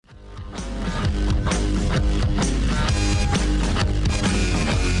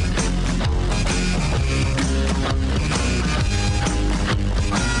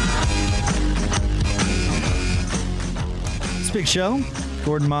Show.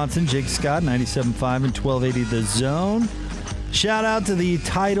 Gordon Monson, Jake Scott, 97.5 and 1280 The Zone. Shout out to the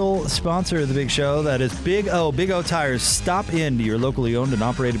title sponsor of the Big Show. That is Big O. Big O Tires. Stop into your locally owned and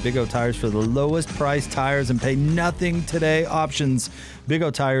operated Big O Tires for the lowest price tires and pay nothing today options. Big O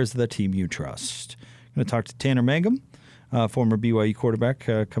Tires, the team you trust. I'm going to talk to Tanner Mangum, former BYU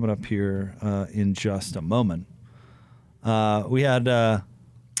quarterback, coming up here in just a moment. We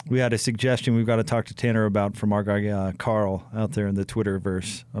had a suggestion we've got to talk to Tanner about from our guy Carl out there in the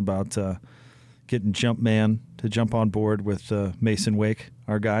Twitterverse about getting Jumpman to jump on board with Mason Wake,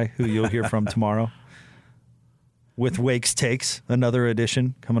 our guy, who you'll hear from tomorrow. With Wake's Takes, another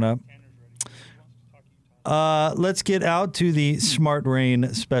edition coming up. Let's get out to the Smart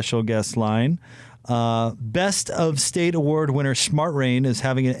Rain special guest line. Best of State Award winner Smart Rain is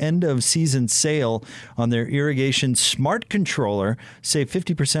having an end-of-season sale on their irrigation smart controller. Save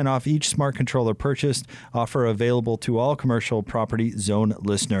 50% off each smart controller purchased. Offer available to all commercial property zone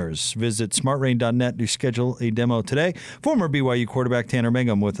listeners. Visit smartrain.net to schedule a demo today. Former BYU quarterback Tanner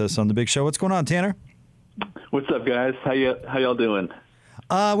Mangum with us on The Big Show. What's going on, Tanner? What's up, guys? How y'all doing?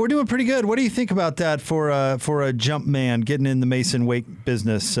 We're doing pretty good. What do you think about that for a jump man getting in the Mason Wake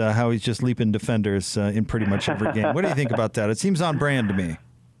business, how he's just leaping defenders in pretty much every game? What do you think about that? It seems on brand to me.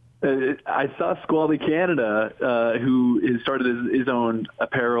 I saw Squally Canada, who has started his own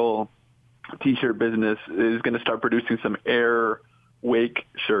apparel T-shirt business, is going to start producing some Air Wake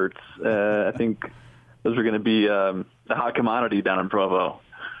shirts. I think those are going to be a hot commodity down in Provo.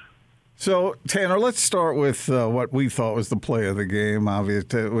 So, Tanner, let's start with what we thought was the play of the game,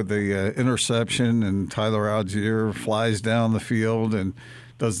 obviously, with the interception, and Tyler Algier flies down the field and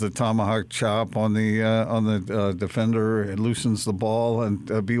does the tomahawk chop on the defender. It loosens the ball, and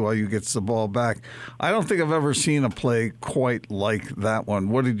BYU gets the ball back. I don't think I've ever seen a play quite like that one.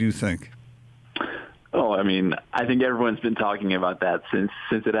 What did you think? Oh, I mean, I think everyone's been talking about that since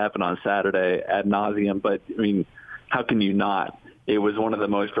it happened on Saturday ad nauseum. But, I mean, how can you not? It was one of the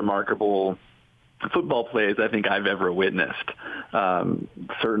most remarkable football plays I think I've ever witnessed.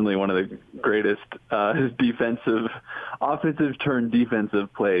 Certainly one of the greatest offensive turned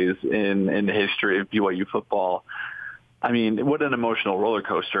defensive plays in the history of BYU football. I mean, what an emotional roller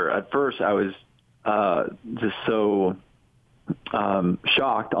coaster. At first, I was just so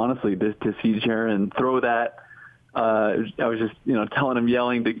shocked, honestly, to see Jaron throw that. I was just, telling him,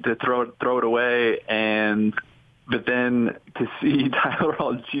 yelling to throw it away, but then to see Tyler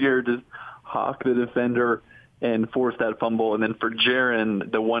Algier just hawk the defender and force that fumble, and then for Jaron,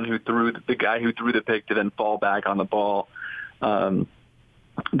 the guy who threw the pick, to then fall back on the ball,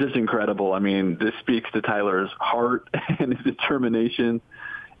 just incredible. I mean, this speaks to Tyler's heart and his determination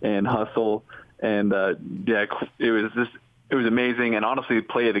and hustle, and it was amazing. And honestly, the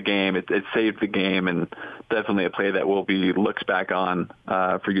play of the game, it saved the game, and definitely a play that will be looked back on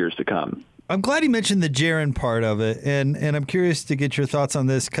for years to come. I'm glad you mentioned the Jaron part of it, and I'm curious to get your thoughts on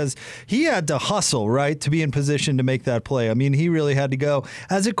this, because he had to hustle, right, to be in position to make that play. I mean, he really had to go.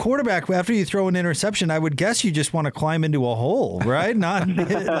 As a quarterback, after you throw an interception, I would guess you just want to climb into a hole, right? Not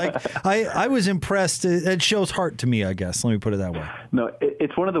like I was impressed. It shows heart to me, I guess. Let me put it that way. No,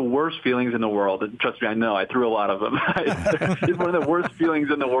 it's one of the worst feelings in the world. Trust me, I know. I threw a lot of them. It's one of the worst feelings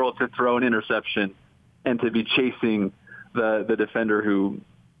in the world to throw an interception and to be chasing the defender who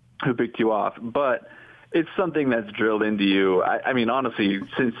picked you off. But it's something that's drilled into you. I mean, honestly,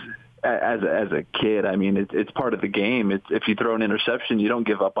 since as a kid, I mean, it's part of the game. If you throw an interception, you don't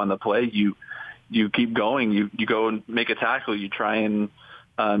give up on the play. You keep going. You go and make a tackle. You try and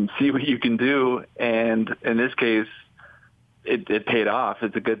see what you can do. And in this case, it paid off.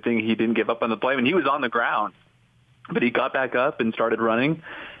 It's a good thing he didn't give up on the play. I mean, he was on the ground, but he got back up and started running.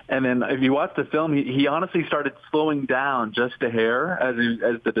 And then if you watch the film, he honestly started slowing down just a hair as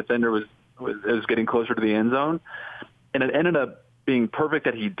the defender was getting closer to the end zone. And it ended up being perfect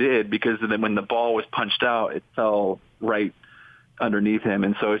that he did, because then when the ball was punched out, it fell right underneath him.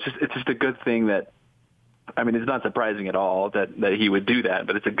 And so it's just a good thing that, I mean, it's not surprising at all that he would do that,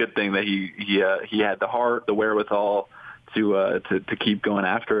 but it's a good thing that he had the heart, the wherewithal to keep going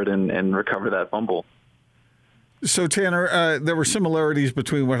after it and recover that fumble. So, Tanner, there were similarities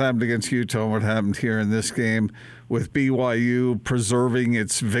between what happened against Utah and what happened here in this game, with BYU preserving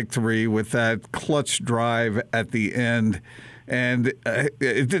its victory with that clutch drive at the end. And it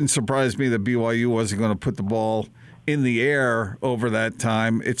didn't surprise me that BYU wasn't going to put the ball in the air over that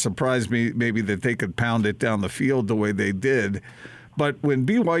time. It surprised me maybe that they could pound it down the field the way they did. But when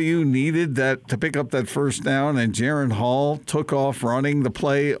BYU needed that to pick up that first down, and Jaron Hall took off running the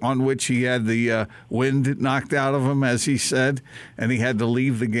play on which he had the wind knocked out of him, as he said, and he had to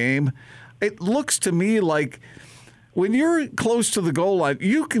leave the game, it looks to me like when you're close to the goal line,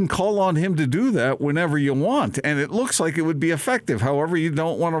 you can call on him to do that whenever you want, and it looks like it would be effective. However, you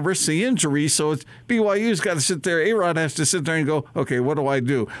don't want to risk the injury, so BYU's got to sit there. A-Rod has to sit there and go, okay, what do I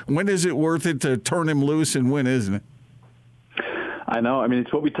do? When is it worth it to turn him loose, and when isn't it? I know. I mean,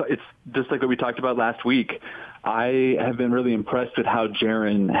 it's just like what we talked about last week. I have been really impressed with how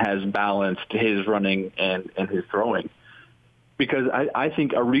Jaren has balanced his running and his throwing. Because I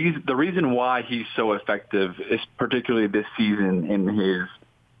think the reason why he's so effective is particularly this season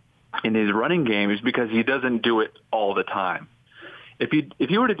in his running game is because he doesn't do it all the time. If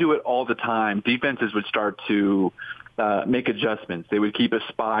he were to do it all the time, defenses would start to make adjustments. They would keep a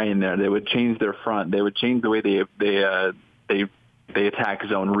spy in there. They would change their front. They would change the way they attack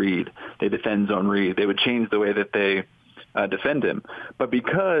zone read. They defend zone read. They would change the way that they defend him. But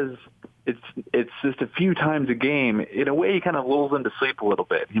because it's just a few times a game, in a way he kind of lulls him to sleep a little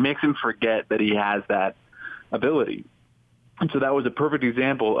bit. He makes him forget that he has that ability. And so that was a perfect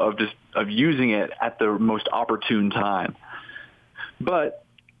example of using it at the most opportune time. But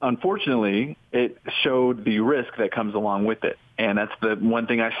unfortunately, it showed the risk that comes along with it. And that's the one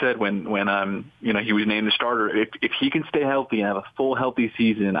thing I said when he was named the starter. If he can stay healthy and have a full healthy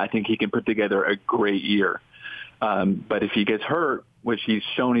season, I think he can put together a great year. But if he gets hurt, which he's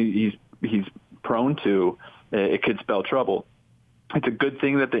shown he's prone to, it could spell trouble. It's a good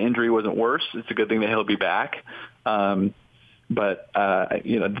thing that the injury wasn't worse. It's a good thing that he'll be back. But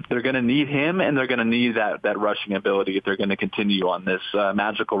they're going to need him, and they're going to need that rushing ability if they're going to continue on this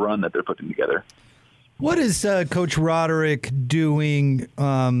magical run that they're putting together. What is Coach Roderick doing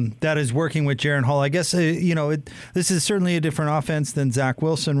that is working with Jaren Hall? I guess, this is certainly a different offense than Zach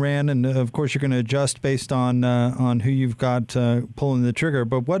Wilson ran, and of course you're going to adjust based on who you've got pulling the trigger.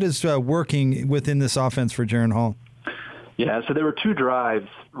 But what is working within this offense for Jaren Hall? Yeah, so there were two drives,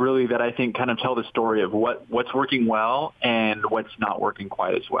 really, that I think kind of tell the story of what's working well and what's not working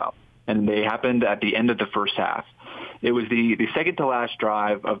quite as well. And they happened at the end of the first half. It was the second to last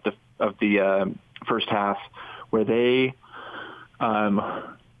drive of the first half, where they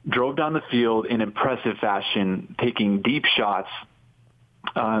drove down the field in impressive fashion, taking deep shots,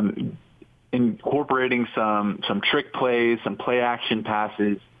 incorporating some trick plays, some play action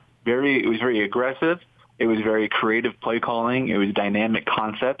passes. It was very aggressive. It was very creative play calling. It was dynamic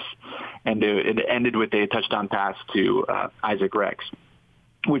concepts, and it ended with a touchdown pass to Isaac Rex,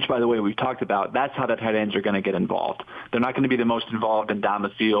 which, by the way, we've talked about. That's how the tight ends are going to get involved. They're not going to be the most involved in down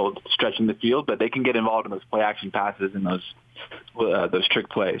the field, stretching the field, but they can get involved in those play action passes and those trick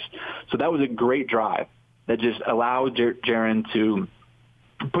plays. So that was a great drive that just allowed Jaren to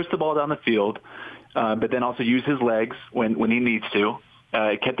push the ball down the field, but then also use his legs when he needs to.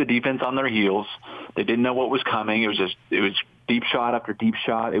 It kept the defense on their heels. They didn't know what was coming. It was deep shot after deep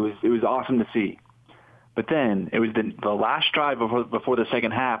shot. It was awesome to see. But then it was the last drive before the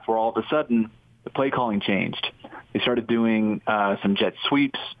second half where all of a sudden the play calling changed. They started doing some jet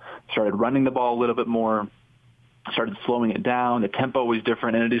sweeps, started running the ball a little bit more, started slowing it down. The tempo was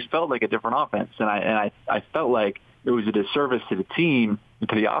different, and it just felt like a different offense. And I felt like it was a disservice to the team and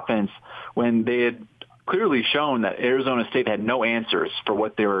to the offense when they had clearly shown that Arizona State had no answers for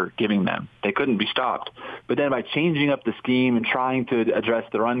what they were giving them. They couldn't be stopped. But then by changing up the scheme and trying to address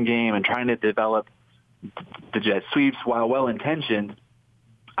the run game and trying to develop the jet sweeps, while well-intentioned,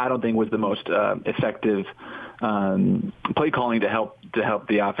 I don't think was the most effective play calling to help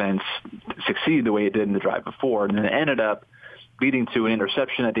the offense succeed the way it did in the drive before. And then it ended up leading to an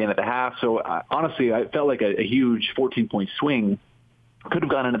interception at the end of the half. So honestly, I felt like a huge 14-point swing could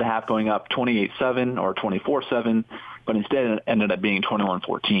have gone into the half going up 28-7 or 24-7, but instead it ended up being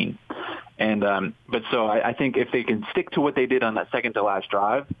 21-14. And but so I think if they can stick to what they did on that second to last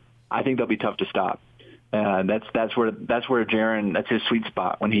drive, I think they'll be tough to stop. That's where Jaren, that's his sweet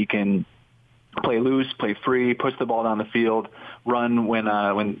spot, when he can play loose, play free, push the ball down the field, run when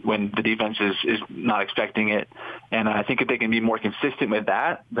the defense is not expecting it. And I think if they can be more consistent with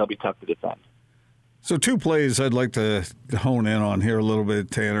that, they'll be tough to defend. So two plays I'd like to hone in on here a little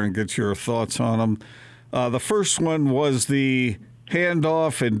bit, Tanner, and get your thoughts on them. The first one was the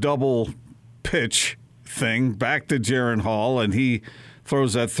handoff and double pitch thing back to Jaren Hall, and he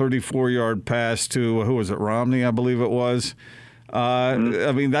throws that 34-yard pass to, who was it, Romney, I believe it was. I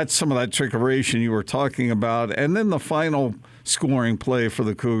mean, that's some of that trickeration you were talking about. And then the final scoring play for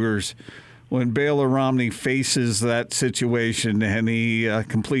the Cougars, when Baylor Romney faces that situation and he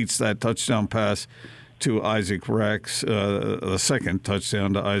completes that touchdown pass to Isaac Rex, the second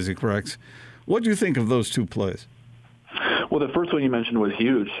touchdown to Isaac Rex. What do you think of those two plays? Well, the first one you mentioned was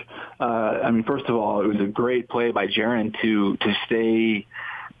huge. First of all, it was a great play by Jaren to stay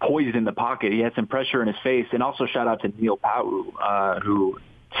poised in the pocket. He had some pressure in his face. And also shout out to Neil Pau, who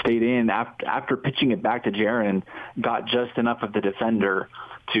stayed in after pitching it back to Jaron, got just enough of the defender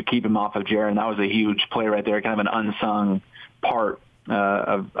to keep him off of Jaron. That was a huge play right there, kind of an unsung part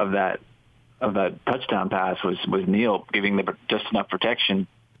of that touchdown pass was Neil giving them just enough protection.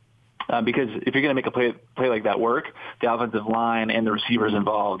 Because if you're going to make a play like that work, the offensive line and the receivers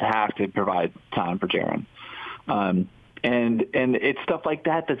involved have to provide time for Jaron. And it's stuff like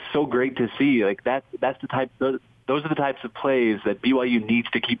that that's so great to see. Like that's the type. Those are the types of plays that BYU needs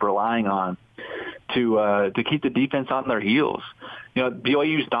to keep relying on to keep the defense on their heels.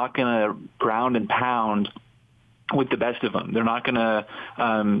 BYU's not going to ground and pound with the best of them. They're not going to.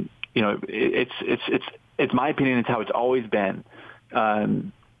 It's my opinion. It's how it's always been.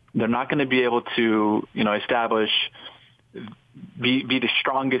 They're not going to be able to, establish, be the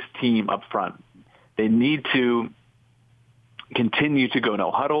strongest team up front. They need to continue to go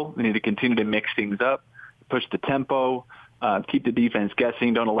no huddle. They need to continue to mix things up, push the tempo, keep the defense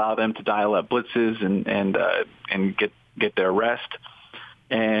guessing. Don't allow them to dial up blitzes and get their rest.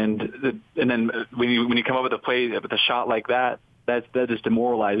 And then when you come up with a play with a shot like that just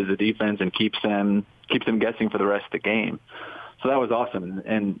demoralizes the defense and keeps them guessing for the rest of the game. So that was awesome,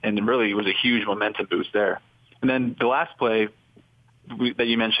 and really was a huge momentum boost there. And then the last play that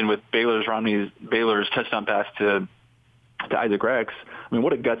you mentioned with Baylor's touchdown pass to Isaac Rex. I mean,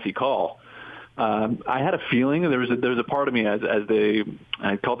 what a gutsy call! I had a feeling there was a part of me as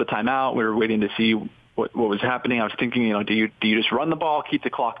I called the timeout. We were waiting to see what was happening. I was thinking, do you just run the ball, keep the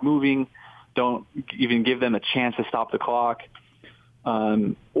clock moving, don't even give them a chance to stop the clock,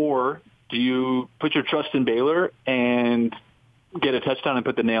 or do you put your trust in Baylor and get a touchdown and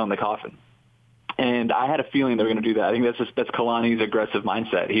put the nail in the coffin? And I had a feeling they were going to do that. I think that's Kalani's aggressive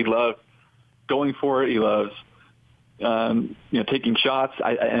mindset. He loves going for it. He loves taking shots.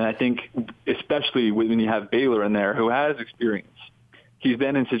 And I think especially when you have Baylor in there, who has experience. He's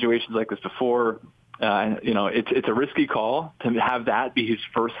been in situations like this before. It's a risky call to have that be his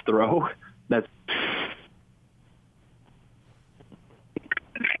first throw. That's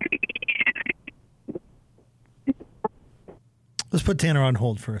Let's put Tanner on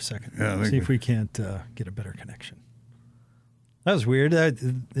hold for a second. Yeah, see if we can't get a better connection. That was weird.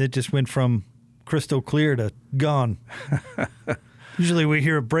 It just went from crystal clear to gone. Usually we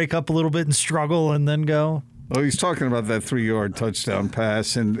hear it break up a little bit and struggle and then go. Well, he's talking about that 3-yard touchdown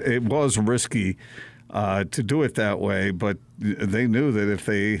pass, and it was risky to do it that way, but they knew that if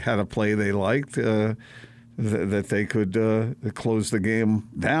they had a play they liked, that they could close the game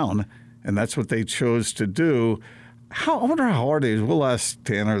down, and that's what they chose to do. I wonder how hard it is. We'll ask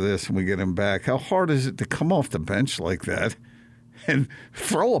Tanner this when we get him back. How hard is it to come off the bench like that and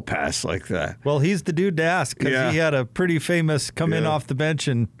throw a pass like that? Well, he's the dude to ask because he had a pretty famous come in off the bench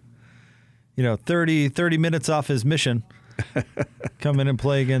and 30 minutes off his mission, come in and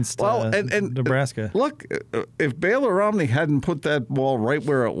play against Nebraska. Look, if Baylor Romney hadn't put that ball right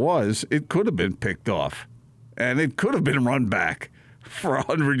where it was, it could have been picked off, and it could have been run back for a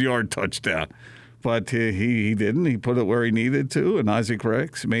 100-yard touchdown. But he didn't. He put it where he needed to, and Isaac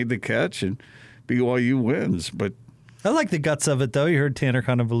Rex made the catch, and BYU wins. But I like the guts of it, though. You heard Tanner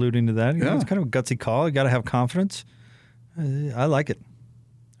kind of alluding to that. It's kind of a gutsy call. You got to have confidence. I like it.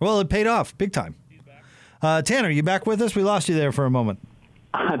 Well, it paid off big time. Tanner, you back with us? We lost you there for a moment.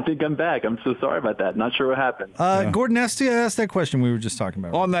 I think I'm back. I'm so sorry about that. Not sure what happened. Gordon asked that question we were just talking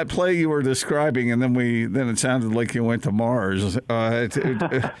about. On that play you were describing, and then it sounded like you went to Mars.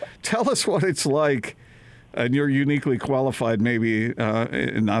 Tell us what it's like, and you're uniquely qualified, maybe not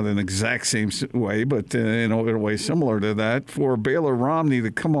in an exact same way, but in a way similar to that, for Baylor Romney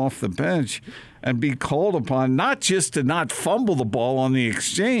to come off the bench and be called upon not just to not fumble the ball on the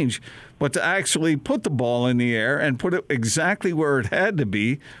exchange, but to actually put the ball in the air and put it exactly where it had to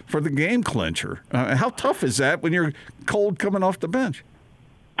be for the game clincher. How tough is that when you're cold coming off the bench?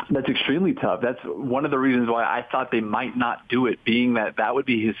 That's extremely tough. That's one of the reasons why I thought they might not do it, being that would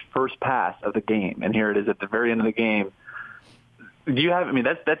be his first pass of the game. And here it is at the very end of the game.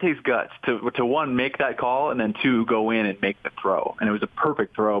 That takes guts to one, make that call, and then two, go in and make the throw. And it was a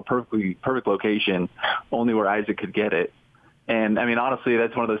perfect throw, perfect location, only where Isaac could get it. And, honestly,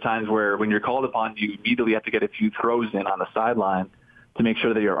 that's one of those times where when you're called upon, you immediately have to get a few throws in on the sideline to make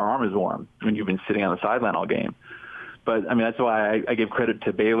sure that your arm is warm when you've been sitting on the sideline all game. But, that's why I give credit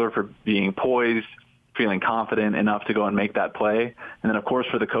to Baylor for being poised, feeling confident enough to go and make that play. And then, of course,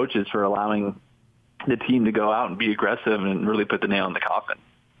 for the coaches for allowing the team to go out and be aggressive and really put the nail in the coffin.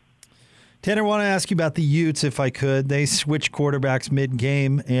 Tanner, I want to ask you about the Utes, if I could. They switched quarterbacks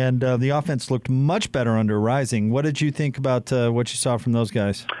mid-game, and the offense looked much better under Rising. What did you think about what you saw from those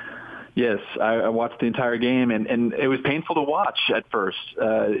guys? Yes, I watched the entire game, and it was painful to watch at first.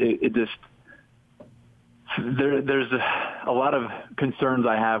 It just there's a lot of concerns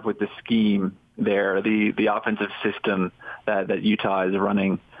I have with the scheme there, the offensive system that Utah is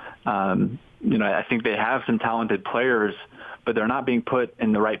running. I think they have some talented players, but they're not being put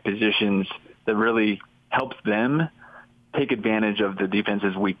in the right positions that really helps them take advantage of the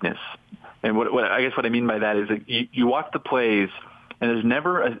defense's weakness. And what I mean by that is that you watch the plays, and there's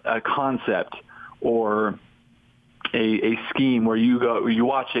never a concept or a scheme where you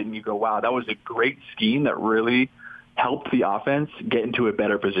watch it and you go, wow, that was a great scheme that really helped the offense get into a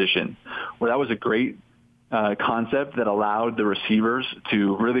better position. Well, that was a great concept that allowed the receivers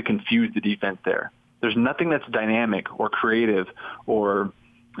to really confuse the defense there. There's nothing that's dynamic or creative or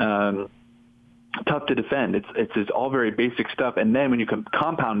tough to defend. It's all very basic stuff. And then when you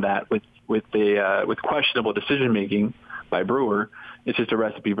compound that with questionable decision making by Brewer, it's just a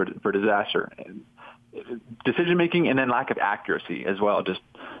recipe for disaster. Decision making and then lack of accuracy as well. Just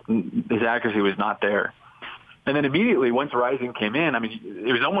his accuracy was not there. And then immediately once Rising came in, I mean,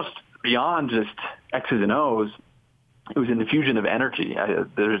 it was almost beyond just X's and O's. It was an infusion of energy.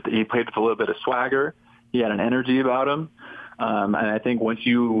 He played with a little bit of swagger. He had an energy about him. And I think once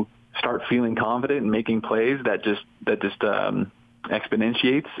you start feeling confident and making plays, that just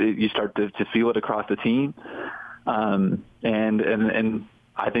exponentiates. You start to feel it across the team. And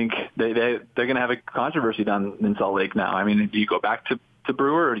I think they're going to have a controversy down in Salt Lake now. I mean, do you go back to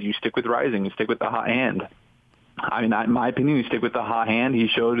Brewer, or do you stick with Rising? You stick with the hot hand? I mean, in my opinion, you stick with the hot hand. He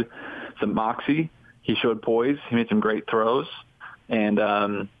showed some moxie. He showed poise. He made some great throws. And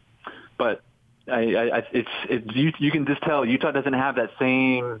but you can just tell Utah doesn't have that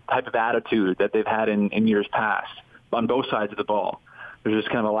same type of attitude that they've had in years past on both sides of the ball. There's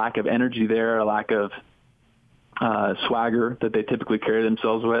just kind of a lack of energy there, a lack of swagger that they typically carry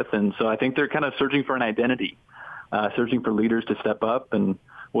themselves with. And so I think they're kind of searching for an identity, searching for leaders to step up, and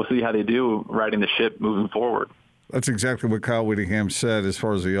we'll see how they do riding the ship moving forward. That's exactly what Kyle Whittingham said as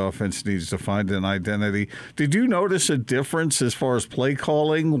far as the offense needs to find an identity. Did you notice a difference as far as play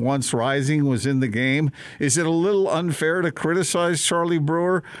calling once Rising was in the game? Is it a little unfair to criticize Charlie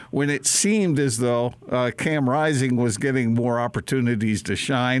Brewer when it seemed as though Cam Rising was getting more opportunities to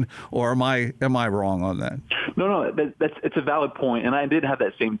shine, or am I wrong on that? No, it's a valid point, and I did have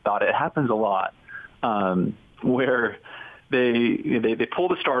that same thought. It happens a lot where they pull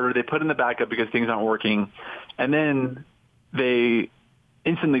the starter, they put in the backup because things aren't working, and then they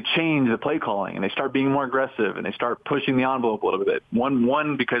instantly change the play calling, and they start being more aggressive, and they start pushing the envelope a little bit.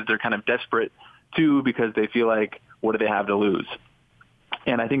 One, because they're kind of desperate. Two, because they feel like, what do they have to lose?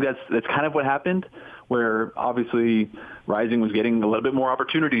 And I think that's kind of what happened, where obviously Rising was getting a little bit more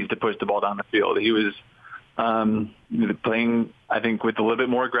opportunities to push the ball down the field. He was playing, I think, with a little bit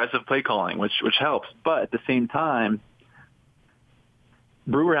more aggressive play calling, which helps. But at the same time,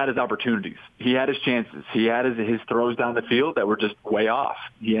 Brewer had his opportunities. He had his chances. He had his throws down the field that were just way off.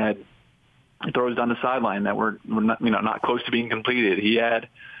 He had throws down the sideline that were not close to being completed. He had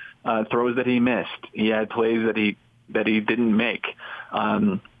throws that he missed. He had plays that he didn't make.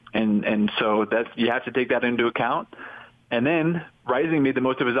 And so that you have to take that into account. And then Rising made the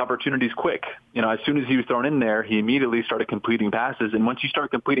most of his opportunities quick. As soon as he was thrown in there, he immediately started completing passes. And once you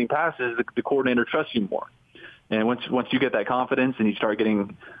start completing passes, the coordinator trusts you more. And once you get that confidence and you start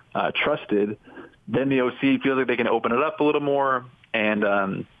getting trusted, then the OC feels like they can open it up a little more, and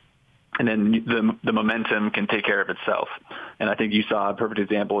then the momentum can take care of itself. And I think you saw a perfect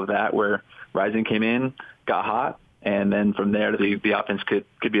example of that, where Rising came in, got hot, and then from there the offense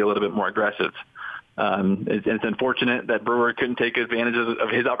could be a little bit more aggressive. It's unfortunate that Brewer couldn't take advantage of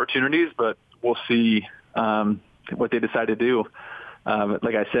his opportunities, but we'll see what they decide to do.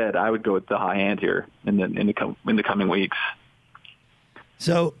 Like I said, I would go with the high hand here in the coming weeks.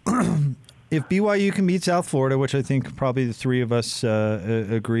 So, if BYU can beat South Florida, which I think probably the three of us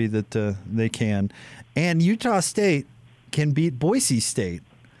agree that they can, and Utah State can beat Boise State,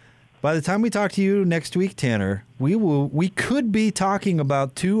 by the time we talk to you next week, Tanner, we could be talking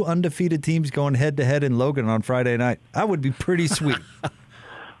about two undefeated teams going head to head in Logan on Friday night. That would be pretty sweet.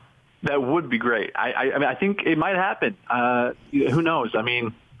 That would be great. I mean, I think it might happen. Who knows? I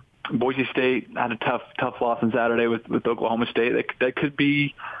mean, Boise State had a tough loss on Saturday with Oklahoma State. That could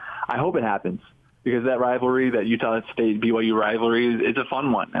be. I hope it happens, because that rivalry, that Utah State BYU rivalry, is a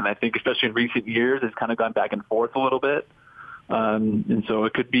fun one, and I think especially in recent years, it's kind of gone back and forth a little bit, and so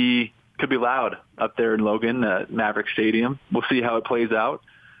it could be loud up there in Logan at Maverick Stadium. We'll see how it plays out.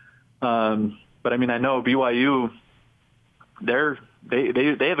 But I mean, I know BYU,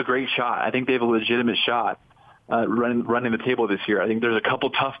 they have a great shot. I think they have a legitimate shot running the table this year. I think there's a couple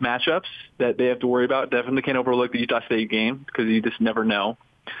tough matchups that they have to worry about. Definitely can't overlook the Utah State game because you just never know.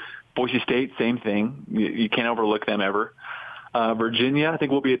 Boise State, same thing. You can't overlook them ever. Virginia, I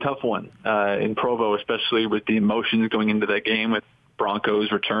think, will be a tough one in Provo, especially with the emotions going into that game with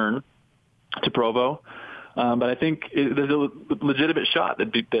Broncos' return to Provo. But I think there's a legitimate shot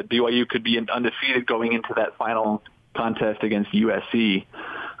that BYU could be undefeated going into that final contest against USC,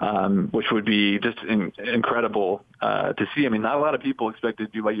 which would be just incredible to see. I mean, not a lot of people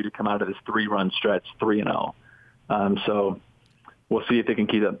expected BYU to come out of this 3-run stretch 3-0. So we'll see if they can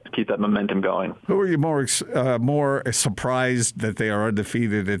keep that momentum going. Who are you more surprised that they are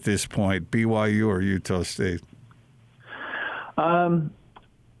undefeated at this point, BYU or Utah State?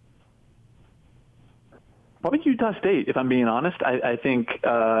 Probably Utah State, if I'm being honest. I think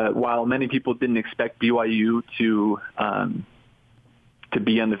while many people didn't expect BYU to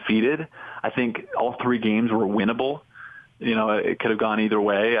be undefeated, I think all 3 games were winnable. You know, it could have gone either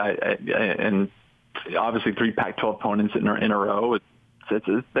way. And obviously 3 Pac-12 opponents in a row,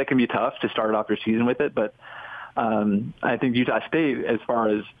 that can be tough to start off your season with it. But I think Utah State, as far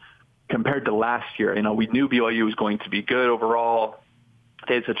as compared to last year, you know, we knew BYU was going to be good overall.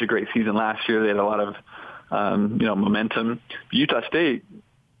 They had such a great season last year. They had a lot of momentum. Utah State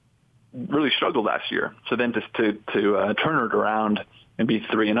really struggled last year. So then just to turn it around and be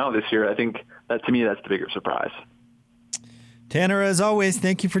 3-0 this year, I think that, to me, that's the bigger surprise. Tanner, as always,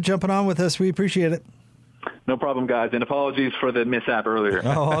 thank you for jumping on with us. We appreciate it. No problem, guys. And apologies for the mishap earlier.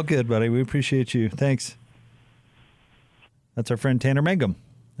 Oh, all good, buddy. We appreciate you. Thanks. That's our friend Tanner Mangum.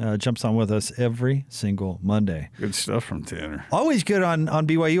 Jumps on with us every single Monday. Good stuff from Tanner. Always good on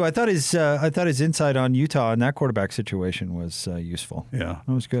BYU. I thought his insight on Utah and that quarterback situation was useful. Yeah,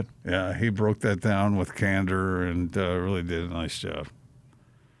 that was good. Yeah, he broke that down with candor and really did a nice job.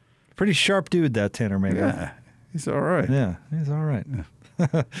 Pretty sharp dude, that Tanner Mangum. Yeah, he's all right. Yeah, he's all right.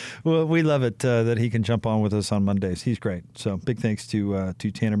 Yeah. Well, we love it that he can jump on with us on Mondays. He's great. So big thanks to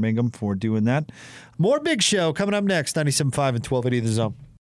Tanner Mangum for doing that. More Big Show coming up next, 97.5 and 1280 The Zone.